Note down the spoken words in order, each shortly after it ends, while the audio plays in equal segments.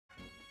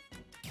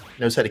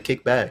Knows how to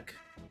kick back.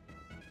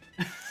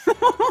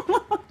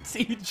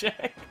 TJ.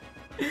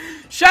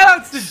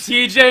 Shoutouts to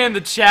TJ in the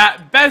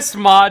chat. Best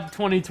mod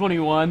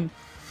 2021.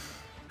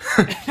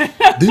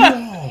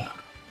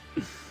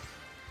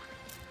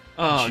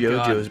 Oh,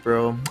 JoJo's,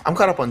 bro. I'm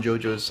caught up on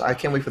JoJo's. I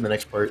can't wait for the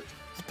next part.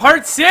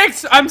 Part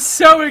 6? I'm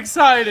so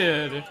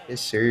excited.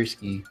 It's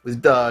seriously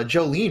with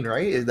Jolene,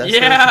 right?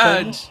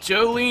 Yeah,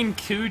 Jolene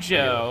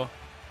Cujo.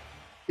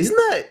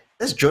 Isn't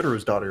that's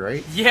Jotaro's daughter,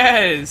 right?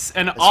 Yes,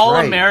 an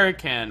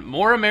all-American. Right.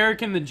 More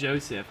American than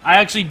Joseph. I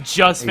actually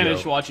just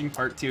finished watching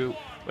part 2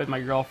 with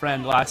my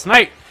girlfriend last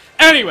night.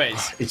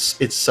 Anyways.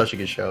 It's such a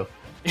good show.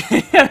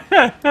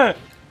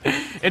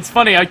 It's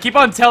funny, I keep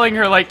on telling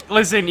her, like,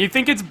 listen, you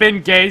think it's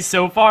been gay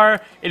so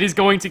far? It is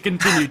going to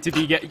continue to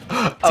be get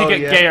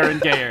gayer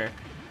and gayer.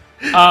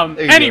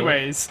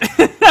 Anyways.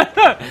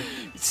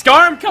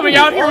 Skarm coming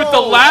out here with the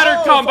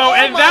ladder combo,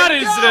 and that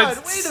is the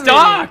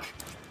stock!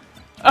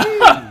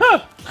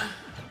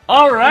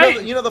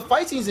 Alright. You know, the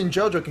fight scenes in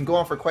JoJo can go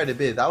on for quite a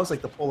bit. That was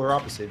like the polar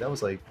opposite. That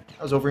was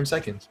over in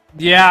seconds.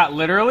 Yeah,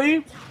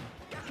 literally.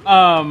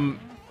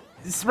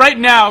 Right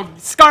now,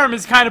 Skarm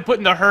is kind of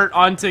putting the hurt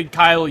onto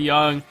Kyle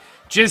Young.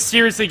 Just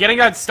seriously, getting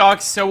that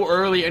stock so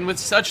early and with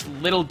such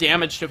little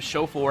damage to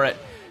show for it.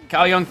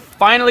 Kyle Young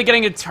finally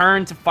getting a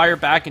turn to fire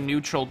back in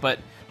neutral, but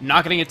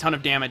not getting a ton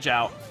of damage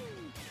out.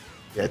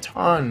 Yeah, a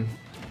ton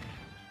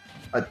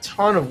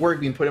of work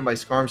being put in by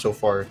Skarm so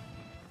far.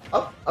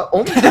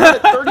 Only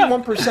at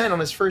 31% on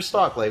his first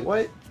stock. Like,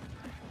 what?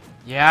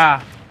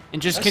 Yeah,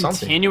 and just That's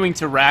continuing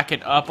to rack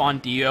it up on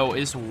Dio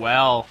as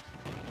well.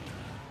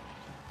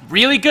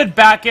 Really good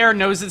back air,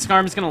 knows that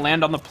Skarm is going to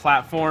land on the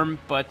platform,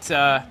 but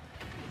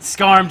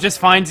Skarm just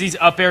finds these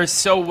up airs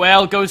so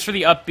well, goes for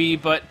the up B,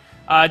 but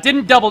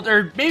didn't double,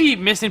 or maybe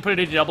missed and put it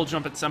into double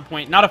jump at some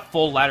point. Not a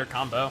full ladder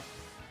combo.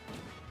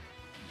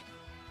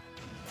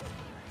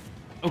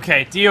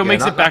 Okay, Dio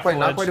makes it back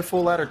not quite a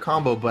full ladder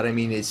combo, but I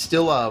mean, it's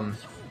still,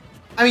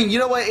 I mean, you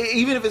know what,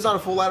 even if it's not a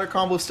full ladder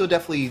combo, still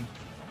definitely,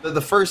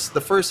 the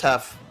first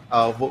half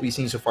of what we've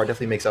seen so far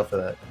definitely makes up for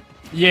that.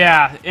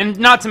 Yeah, and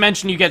not to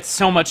mention you get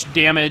so much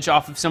damage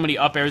off of so many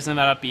up airs in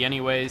that up B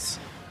anyways.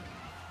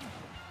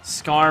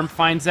 Skarm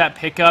finds that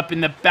pickup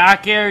in the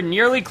back air,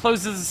 nearly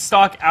closes the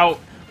stock out.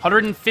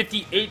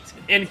 158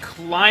 and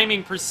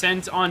climbing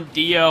percent on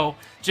Dio.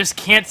 Just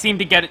can't seem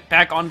to get it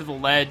back onto the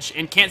ledge,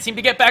 and can't seem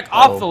to get back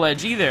off the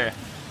ledge either.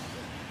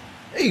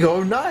 There you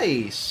go,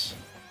 nice.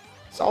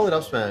 Solid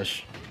up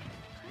smash.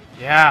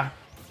 Yeah.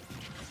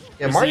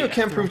 Yeah, Mario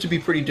can prove to be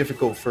pretty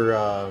difficult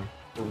for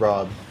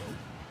Rob.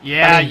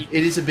 Yeah, I mean,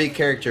 it is a big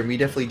character, and we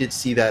definitely did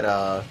see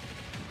that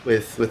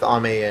with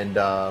Ame and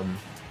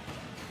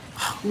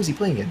who was he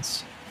playing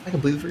against? I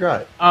completely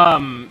forgot.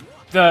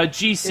 The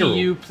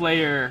GCU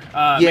player,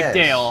 yes.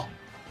 McDale.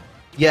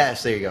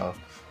 Yes, there you go.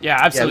 Yeah,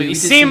 absolutely.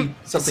 Yeah,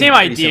 same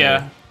idea.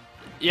 Similar.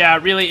 Yeah,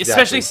 really,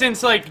 especially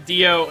since like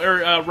Dio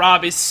or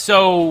Rob is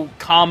so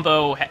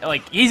combo,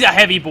 like he's a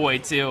heavy boy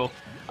too.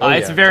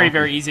 It's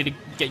very easy to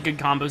get good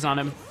combos on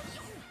him.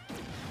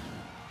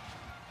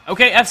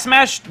 Okay, F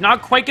smash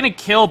not quite gonna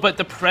kill, but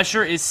the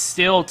pressure is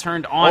still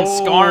turned on.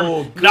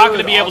 Skarm not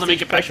gonna be able to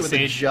make it back to with a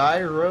stage.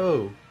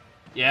 gyro.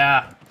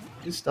 Yeah.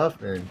 Good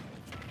stuff, man.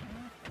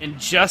 And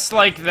just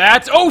like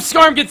that, oh,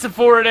 Skarm gets the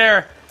forward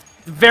air.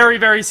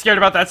 Very scared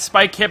about that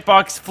spike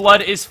hitbox.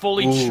 Flood is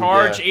fully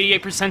charged,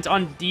 88%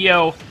 on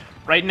Dio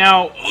right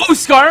now. Oh,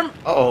 Skarm!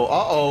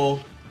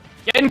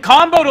 Getting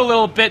comboed a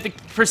little bit. The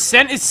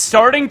percent is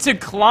starting to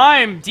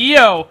climb.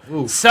 Dio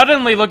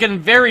suddenly looking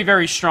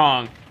very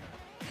strong.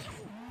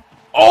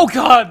 Oh,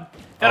 God!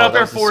 That up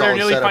air forward air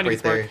nearly finding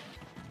its mark.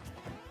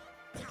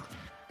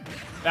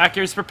 Back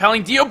air is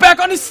propelling Dio back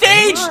on the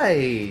stage!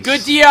 Nice.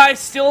 Good DI,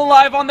 still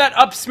alive on that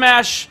up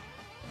smash.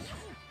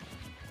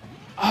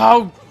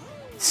 Oh,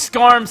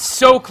 Skarm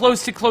so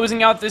close to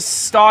closing out this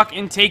stock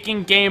and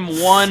taking game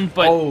 1,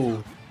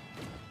 but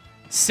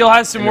still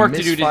has some work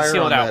to do to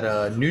seal it out.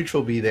 That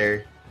neutral B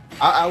there.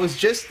 I was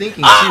just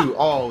thinking too.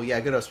 Oh yeah,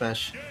 good up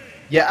smash.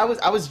 Yeah,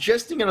 I was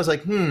just thinking. I was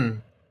like,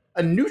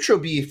 a neutral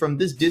B from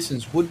this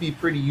distance would be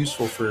pretty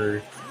useful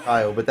for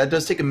Kyle, but that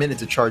does take a minute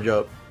to charge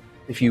up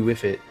if you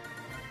whiff it.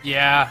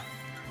 Yeah.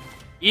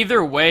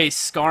 Either way,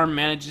 Skarm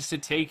manages to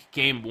take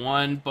game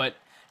 1, but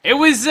it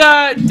was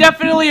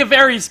definitely a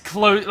very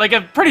close, like a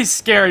pretty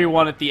scary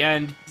one at the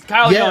end.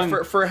 Kyle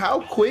Young, for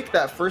how quick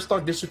that first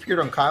stock disappeared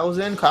on Kyle's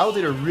end, Kyle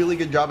did a really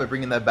good job at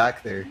bringing that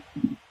back there.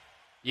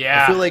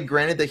 Yeah. I feel like,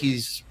 granted that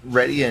he's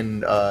ready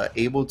and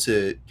able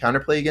to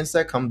counterplay against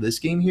that come this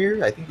game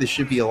here, I think this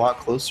should be a lot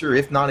closer,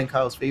 if not in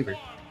Kyle's favor.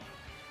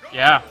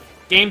 Yeah.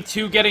 Game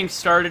 2 getting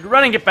started,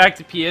 running it back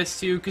to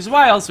PS2, because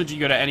why else would you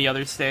go to any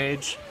other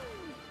stage?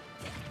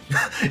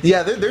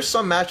 Yeah, there's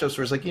some matchups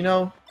where it's like, you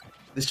know,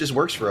 this just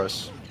works for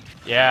us.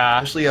 Yeah.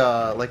 Especially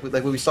like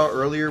what we saw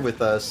earlier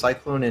with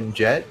Cyclone and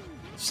Jet.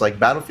 It's like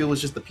Battlefield was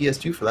just the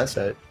PS2 for that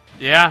set.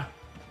 Yeah.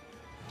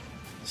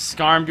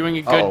 Skarm doing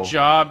a good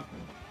job.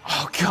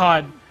 Oh,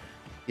 God.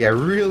 Yeah,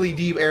 really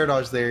deep air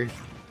dodge there.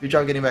 Good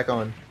job getting back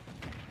on.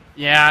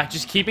 Yeah,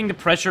 just keeping the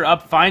pressure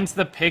up, finds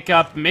the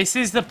pickup,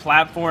 misses the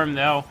platform,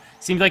 though.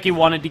 Seemed like he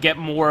wanted to get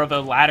more of a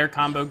ladder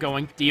combo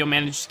going. Dio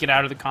managed to get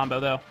out of the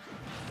combo, though.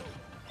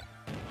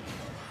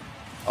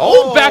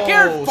 Oh, back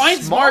air!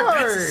 Finds Mark!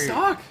 That's a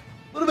stock!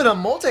 A little bit of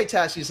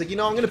multitasking. He's like, you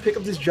know, I'm going to pick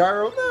up this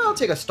gyro. No, I'll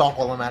take a stock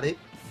while I'm at it.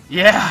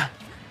 Yeah.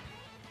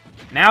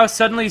 Now,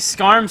 suddenly,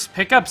 Skarm's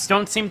pickups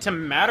don't seem to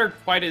matter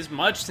quite as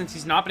much since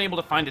he's not been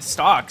able to find his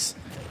stocks.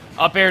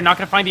 Up air, not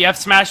going to find the F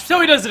smash, so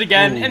he does it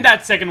again, and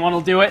that second one will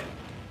do it.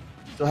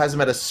 Still has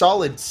him at a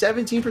solid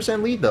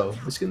 17% lead, though.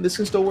 This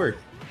can still work.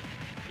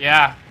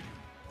 Yeah.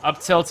 Up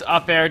tilt,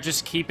 up air,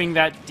 just keeping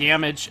that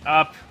damage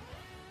up.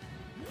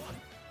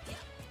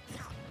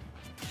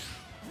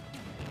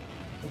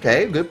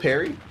 Okay, good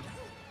parry.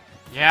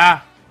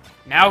 Yeah.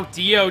 Now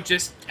Dio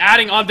just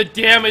adding on the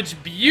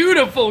damage.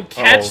 Beautiful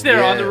catch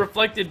there on the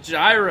reflected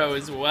gyro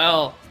as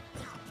well.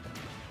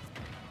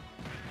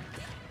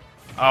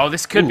 Oh,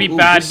 this could be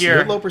bad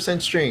here. Low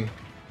percent string.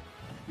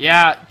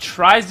 Yeah,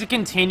 tries to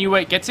continue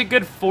it. Gets a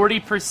good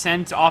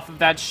 40% off of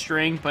that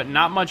string, but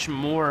not much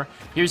more.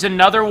 Here's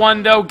another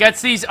one, though.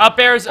 Gets these up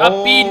airs,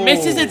 up B,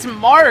 misses its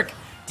mark.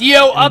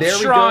 Dio up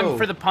strong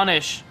for the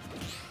punish.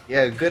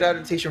 Yeah, good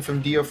adaptation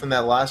from Dio from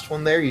that last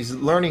one there. He's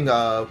learning,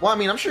 well, I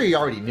mean, I'm sure he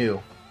already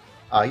knew.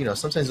 You know,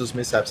 sometimes those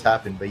mishaps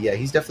happen, but yeah,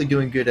 he's definitely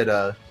doing good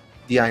at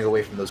DIing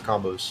away from those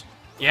combos.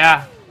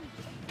 Yeah.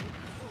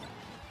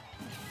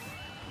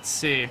 Let's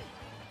see.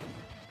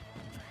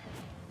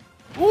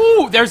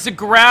 Ooh, there's a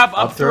grab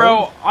up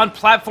throw on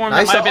platform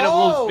that might have been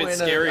a little bit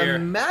scarier.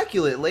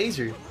 Immaculate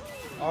laser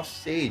off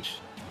stage.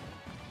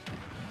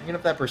 Bringing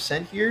up that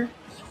percent here.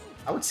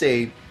 I would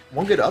say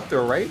one good up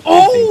throw, right?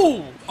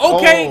 Oh,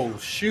 okay. Oh,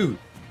 shoot.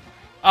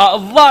 A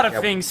lot of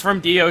things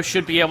from Dio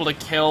should be able to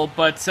kill,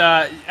 but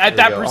at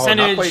that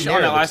percentage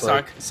on that last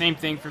stock, same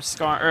thing for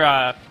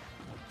Skarm.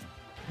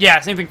 Yeah,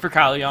 same thing for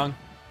Kyle Young.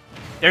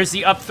 There's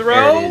the up throw.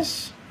 There it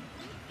is.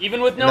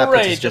 Even with no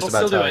rage, it'll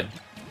still do it.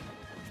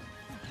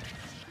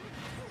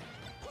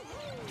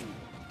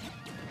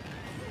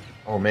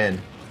 Oh,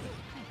 man.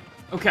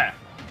 Okay.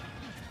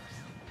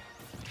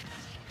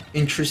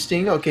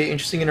 Interesting. Okay,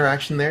 interesting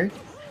interaction there.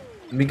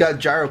 And we got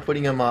Gyro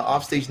putting him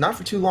off stage, not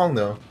for too long,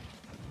 though.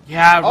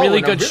 Yeah,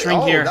 really good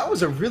string here. That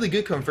was a really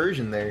good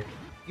conversion there.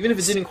 Even if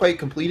it didn't quite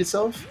complete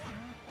itself.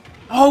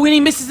 Oh, and he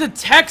misses the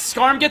tech.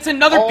 Skarm gets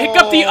another pick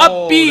up the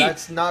up B.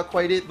 That's not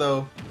quite it,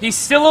 though. He's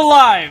still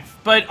alive,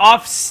 but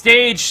off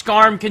stage,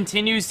 Skarm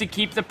continues to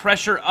keep the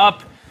pressure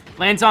up.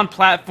 Lands on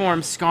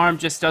platform. Skarm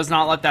just does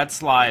not let that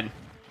slide.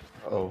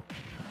 Uh-oh.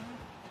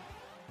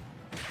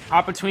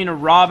 Hop between a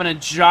Rob and a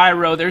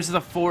Gyro. There's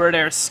the forward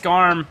air.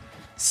 Skarm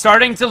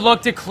starting to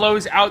look to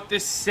close out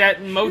this set,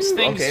 and most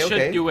things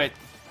should do it.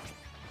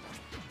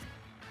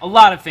 A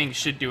lot of things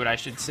should do it, I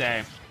should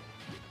say.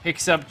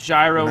 Picks up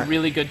Gyro,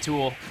 really good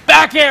tool.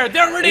 Back air,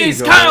 there it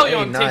is! Kyle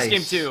Young takes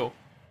game 2.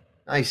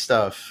 Nice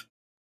stuff.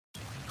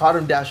 Caught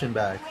him dashing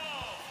back.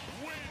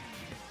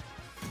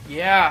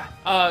 Yeah,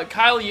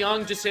 Kyle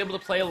Young just able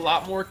to play a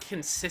lot more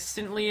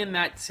consistently in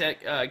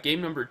that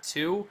game number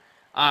 2.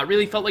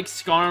 Really felt like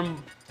Skarm,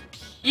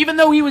 even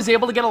though he was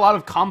able to get a lot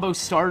of combo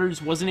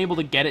starters, wasn't able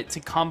to get it to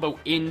combo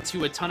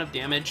into a ton of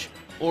damage,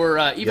 or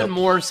even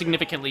more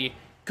significantly,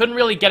 couldn't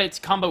really get it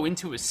to combo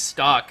into his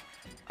stock.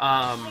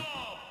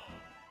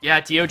 Yeah,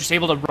 Dio just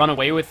able to run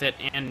away with it,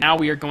 and now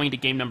we are going to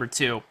game number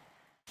 2.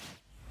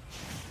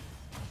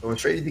 Going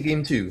straight into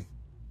game 2.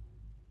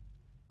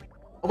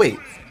 Oh, wait.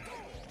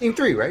 Game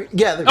 3, right?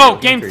 Yeah. Oh,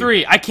 game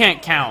 3. I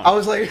can't count. I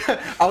was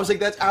like,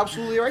 that's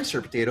absolutely right,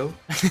 Sir Potato.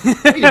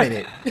 Wait a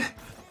minute.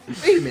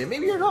 Wait a minute.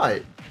 Maybe you're not.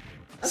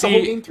 That's the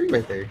whole game 3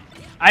 right there.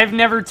 I've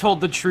never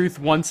told the truth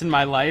once in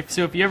my life,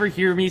 so if you ever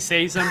hear me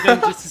say something,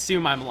 just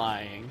assume I'm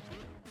lying.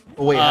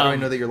 Oh wait, how do I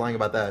know that you're lying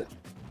about that?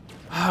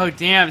 Oh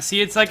damn!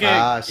 See, it's like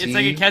a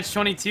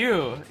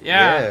catch-22.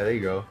 Yeah. Yeah, there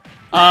you go.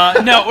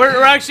 No,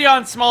 we're actually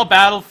on small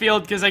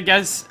battlefield because I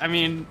guess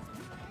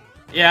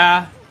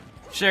yeah,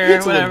 sure,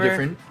 it's whatever. A little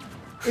different.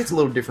 It's a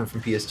little different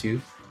from PS2.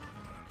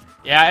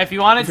 Yeah, if you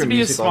want it to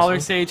be a smaller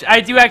stage,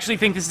 I do actually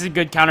think this is a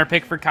good counter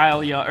pick for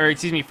Kyle, or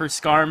excuse me, for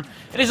Skarm.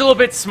 It is a little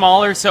bit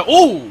smaller,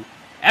 so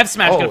F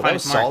smash gonna find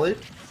his mark. Solid.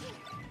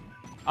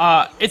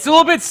 It's a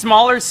little bit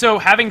smaller, so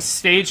having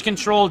stage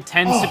control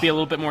tends to be a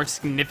little bit more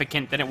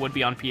significant than it would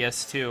be on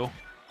PS2.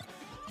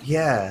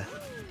 Yeah.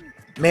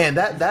 Man,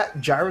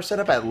 that gyro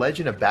setup at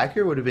Legend of back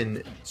here would have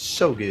been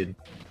so good.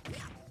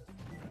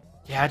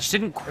 Yeah, it just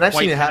didn't quite. And I've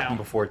seen it happen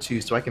before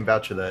too, so I can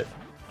vouch for that.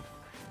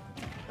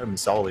 That'd have been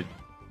solid.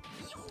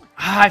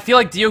 I feel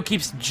like Dio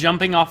keeps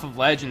jumping off of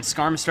ledge, and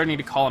Skarm's starting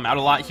to call him out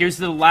a lot. Here's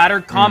the ladder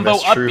combo.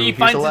 Up B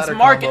finds his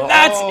mark, and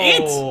that's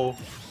it!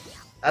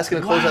 That's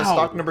going to close out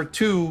stock number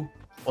 2.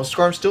 While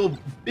Skarm's still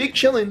big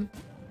chilling,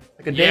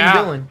 like a damn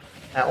villain,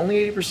 at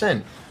only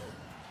 80%.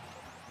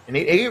 And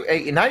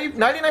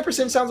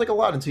 99% sounds like a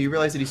lot until you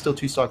realize that he's still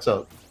 2 stocks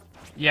up.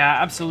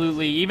 Yeah,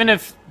 absolutely. Even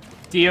if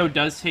Dio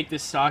does take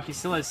this stock, he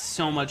still has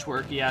so much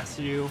work he has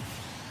to do.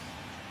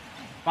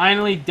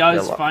 Finally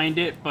does find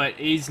it, but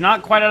he's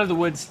not quite out of the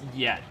woods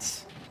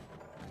yet.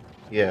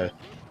 Yeah.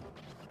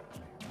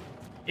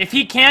 If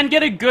he can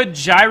get a good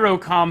gyro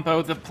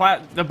combo, the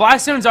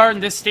blast zones are in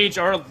this stage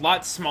are a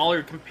lot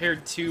smaller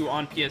compared to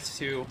on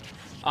PS2.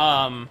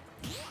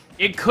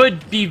 It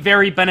could be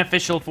very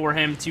beneficial for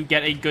him to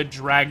get a good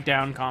drag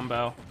down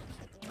combo.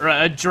 Or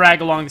a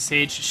drag along the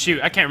stage.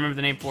 Shoot, I can't remember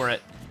the name for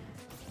it.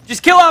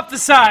 Just kill off the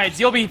sides,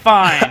 you'll be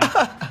fine.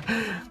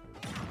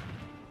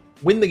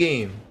 Win the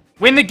game.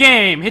 Win the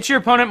game. Hit your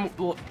opponent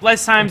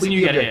less times than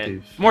you get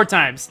hit. More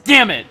times.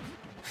 Damn it.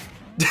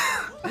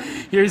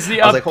 Here's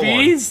the up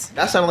B's.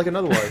 That sounded like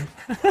another one.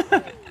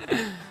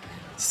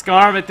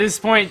 Skarm at this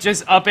point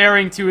just up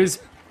airing to his.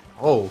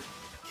 Oh.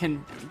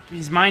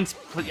 His mind's.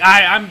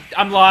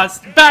 I'm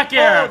lost. Back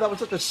air. Oh, that was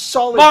such a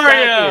solid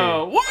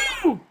Mario.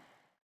 Woo!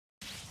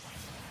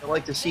 I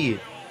like to see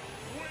it.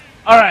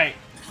 All right.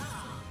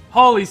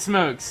 Holy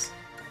smokes.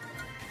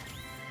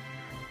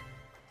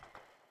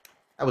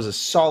 That was a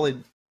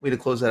solid way to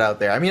close that out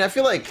there. I mean, I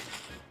feel like,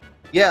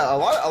 yeah, a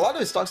lot of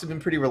his stocks have been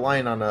pretty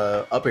reliant on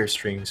up air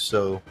strings,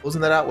 so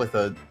closing that out with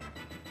a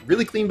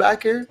really clean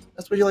back air,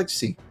 that's what you like to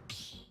see.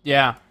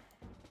 Yeah.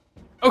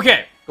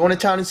 Okay. Going to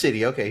Town and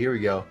City. Okay, here we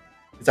go.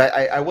 Because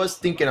I was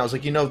thinking, I was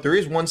like, you know, there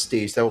is one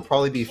stage that will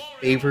probably be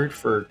favored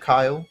for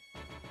Kyle.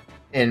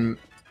 And,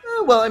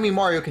 well, I mean,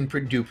 Mario can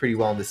do pretty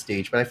well on this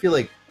stage, but I feel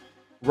like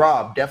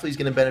Rob definitely is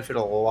going to benefit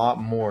a lot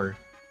more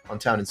on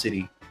Town and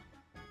City.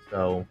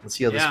 So, let's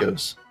see how this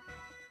goes.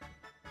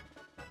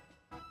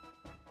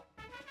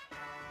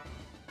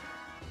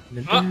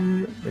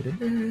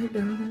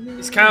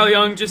 Is Kyle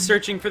Young just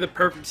searching for the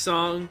perfect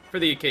song for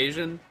the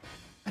occasion?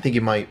 I think he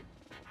might.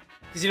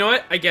 Because you know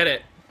what? I get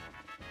it.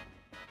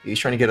 He's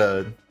trying to get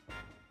a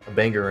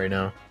banger right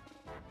now.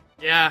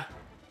 Yeah.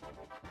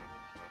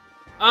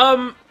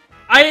 I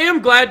am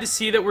glad to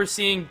see that we're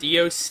seeing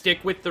Dio stick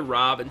with the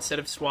Rob instead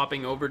of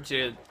swapping over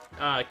to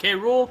K.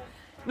 Rool.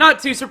 Not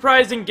too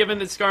surprising given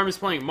that Skarm is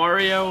playing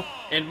Mario,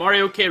 and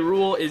Mario K.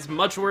 Rool is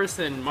much worse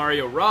than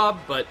Mario Rob,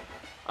 but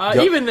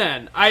even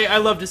then, I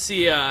love to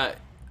see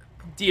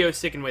Dio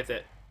sticking with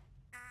it.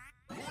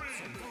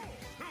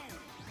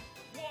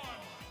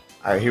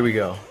 Alright, here we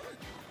go.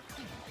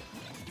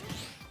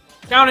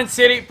 Town and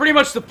City, pretty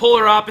much the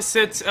polar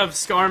opposites of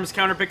Skarm's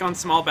counterpick on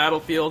Small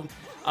Battlefield.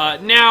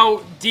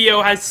 Now,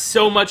 Dio has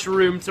so much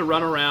room to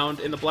run around,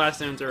 and the blast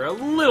zones are a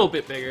little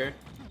bit bigger.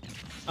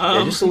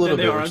 Yeah, just a little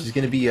bit, which is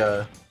going to be...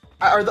 Are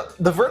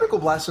the vertical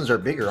blast zones are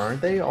bigger, aren't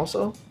they,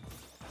 also?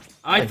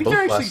 I think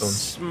they're actually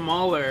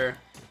smaller.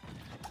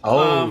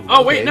 Oh,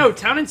 oh wait, no,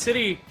 Town and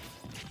City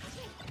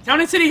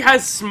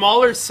has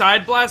smaller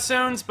side blast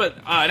zones, but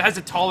it has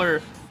a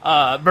taller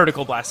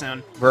vertical blast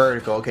zone.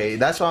 Vertical, okay.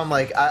 That's why I'm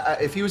like,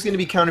 if he was going to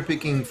be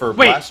counterpicking for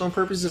blast zone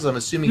purposes, I'm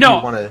assuming he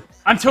would want to...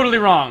 I'm totally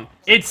wrong.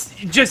 It's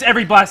just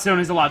every blast zone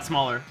is a lot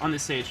smaller on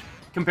this stage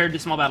compared to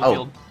Small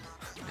Battlefield.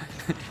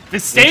 Oh. The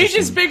stage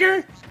is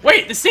bigger?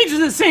 Wait, the stage is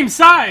the same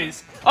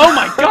size! Oh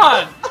my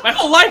god! My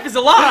whole life is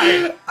a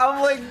lie!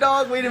 I'm like,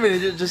 dog, wait a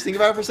minute. Just think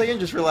about it for a second.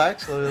 Just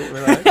relax.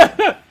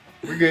 Relax.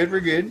 We're good. We're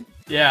good.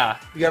 Yeah.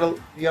 You gotta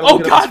look it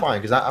up. That's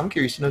fine, because I'm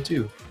curious to know,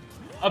 too.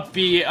 Up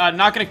B,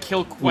 not gonna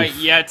kill quite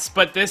yet,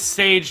 but this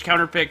stage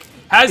counterpick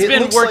has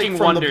been working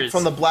wonders.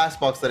 From the blast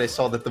box that I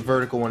saw, that the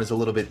vertical one is a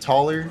little bit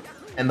taller,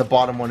 and the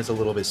bottom one is a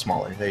little bit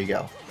smaller. There you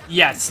go.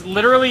 Yes,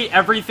 literally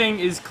everything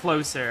is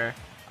closer.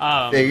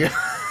 There you go.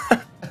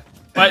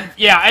 But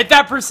yeah, at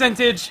that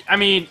percentage, I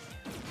mean,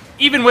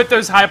 even with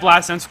those high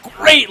blast zones,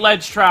 great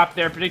ledge trap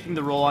there, predicting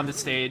the roll on the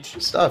stage.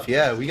 Good stuff,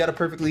 yeah. We got a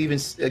perfectly even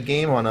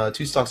game on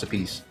 2 stocks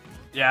apiece.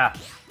 Yeah.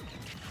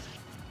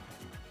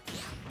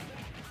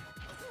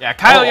 Yeah,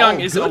 Kyle Young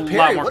is a lot more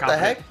confident. What the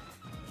heck?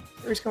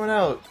 Parry's coming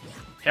out.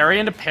 Parry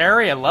into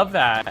parry, I love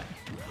that.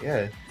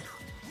 Yeah.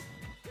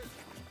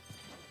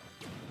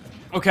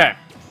 Okay.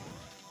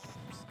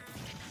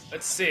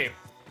 Let's see.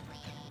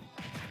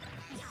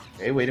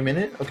 Okay, wait a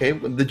minute. Okay,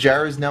 the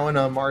jar is now in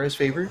Mario's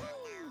favor.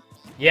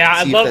 Yeah,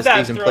 I love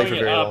that throwing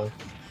it up.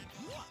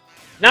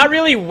 Not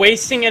really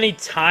wasting any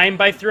time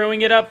by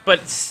throwing it up,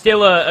 but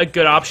still a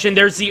good option.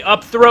 There's the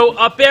up throw,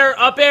 up air,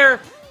 up air.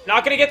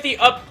 Not gonna get the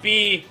up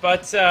B,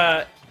 but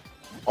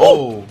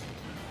oh.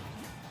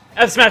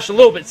 F smash a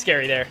little bit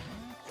scary there.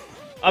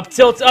 Up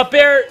tilt, up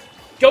air,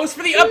 goes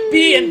for the up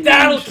B, and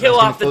that'll kill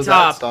off the top.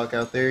 That stock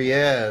out there,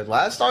 yeah.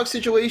 Last stock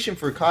situation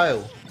for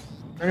Kyle.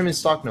 Tournament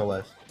stock, no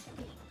less.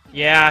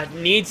 Yeah,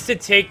 needs to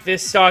take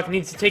this stock,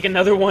 needs to take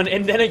another one,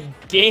 and then a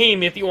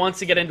game if he wants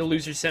to get into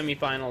loser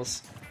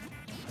semifinals.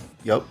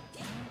 Yup.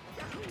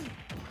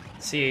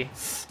 Let's see.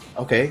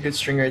 Okay, good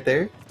string right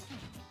there.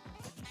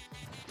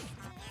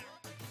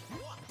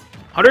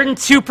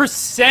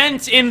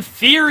 102%! In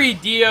theory,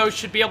 Dio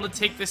should be able to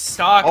take this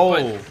stock,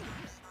 but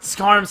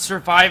Skarm's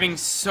surviving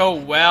so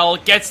well.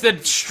 Gets the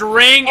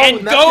string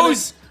and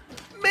goes...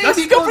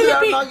 Maybe go for the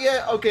beat. Not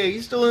yet. Okay,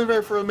 he's still in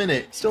there for a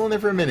minute. Still in there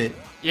for a minute.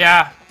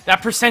 Yeah,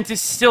 that percent is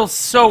still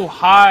so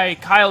high.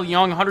 Kyle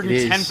Young,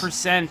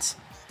 110%.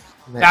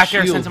 Back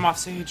air sends him off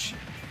stage.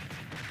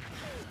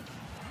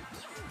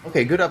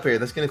 Okay, good up air.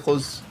 That's gonna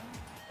close.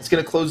 It's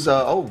gonna close.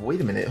 Oh,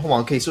 wait a minute. Hold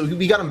on. Okay, so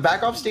we got him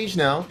back off stage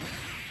now.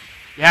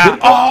 Yeah.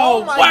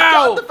 Oh, my wow!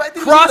 God, the fact that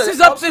he Crosses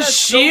did up that the so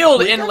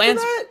shield quick and after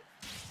lands. that?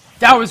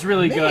 That was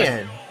really good.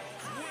 Man,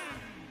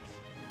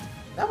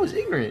 that was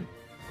ignorant.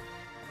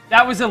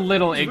 That was a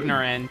little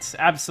ignorant.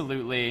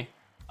 Absolutely.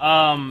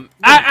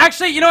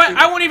 Actually, you know what?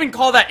 I won't even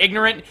call that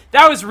ignorant.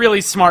 That was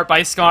really smart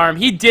by Skarm.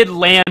 He did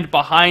land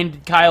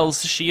behind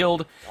Kyle's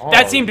shield.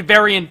 That seemed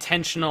very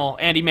intentional,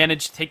 and he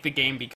managed to take the game because